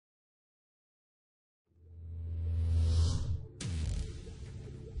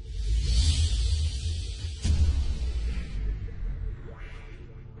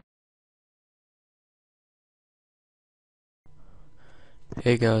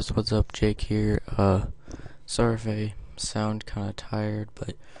Hey guys, what's up? Jake here. Sorry if I sound kind of tired,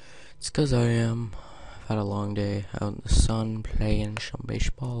 but it's 'cause I am. I've had a long day out in the sun playing some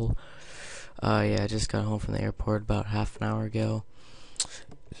baseball. Yeah, I just got home from the airport about half an hour ago.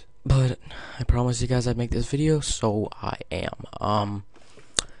 But I promised you guys I'd make this video, so I am.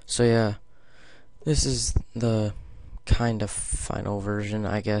 So yeah, this is the kind of final version,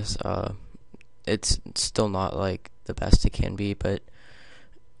 I guess. It's still not like the best it can be, but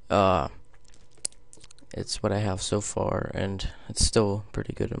it's what I have so far, and it's still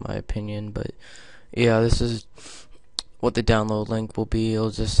pretty good in my opinion. But yeah, this is what the download link will be.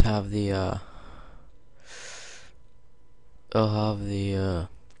 It'll just have the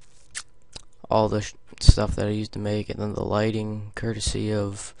all the stuff that I used to make, and then the lighting courtesy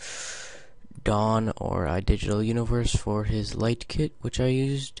of Dawn or iDigital Universe for his light kit, which I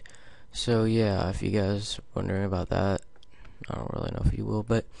used. So yeah, if you guys are wondering about that, I don't really know if you will,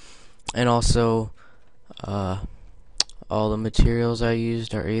 but and also all the materials I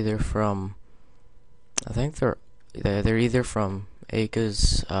used are either from, I think they're either from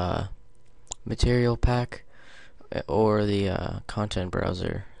Aka's material pack or the content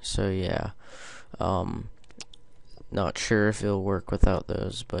browser. So yeah, not sure if it'll work without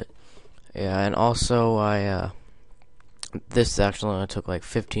those, but yeah. And also this actually only took like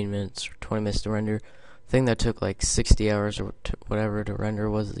 15 minutes or 20 minutes to render. The thing that took like 60 hours or whatever to render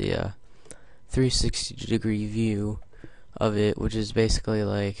was the 360-degree view of it, which is basically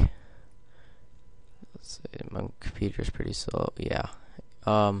like, let's see, my computer's pretty slow. Yeah,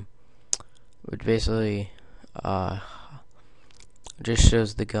 which basically just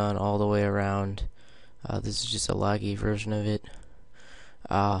shows the gun all the way around. This is just a laggy version of it.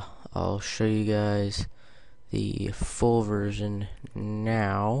 I'll show you guys the full version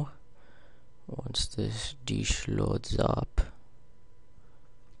now once this dish loads up.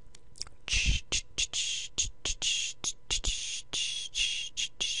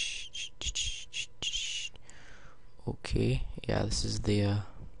 Okay, yeah, this is the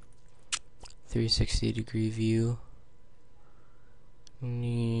 360-degree view.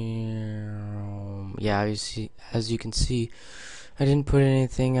 Yeah, as you can see, I didn't put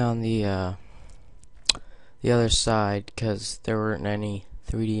anything on the other side because there weren't any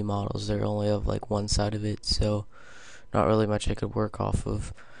 3D models. They're only of like one side of it, so not really much I could work off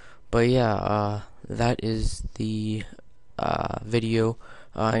of. But yeah, that is the video.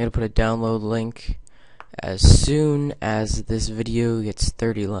 I'm gonna put a download link as soon as this video gets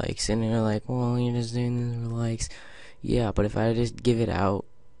 30 likes. And you're like, well, you're just doing this for likes. Yeah, but if I just give it out,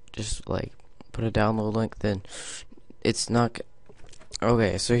 just like put a download link, then it's not.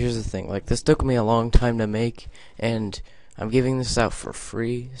 Okay, so here's the thing. Like, this took me a long time to make, and I'm giving this out for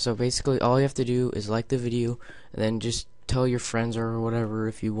free. So basically, all you have to do is like the video, and then just tell your friends or whatever,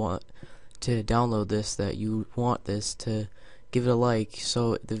 if you want to download this, that you want this, to give it a like.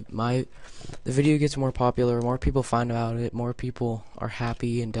 So the video gets more popular, more people find about it, more people are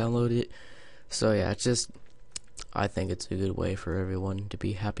happy and download it. So yeah, it's just, I think it's a good way for everyone to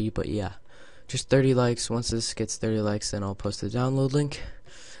be happy. But yeah, just 30 likes. Once this gets 30 likes, then I'll post the download link.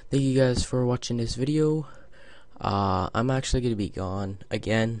 Thank you guys for watching this video. I'm actually gonna be gone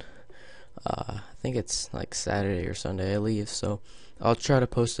again. I think it's like Saturday or Sunday I leave, so I'll try to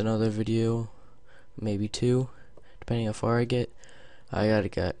post another video, maybe two, depending how far I get. I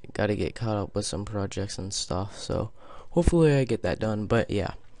gotta get caught up with some projects and stuff, so hopefully I get that done. But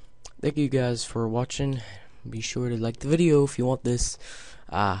yeah, thank you guys for watching. Be sure to like the video if you want this.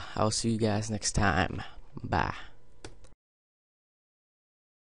 I'll see you guys next time. Bye.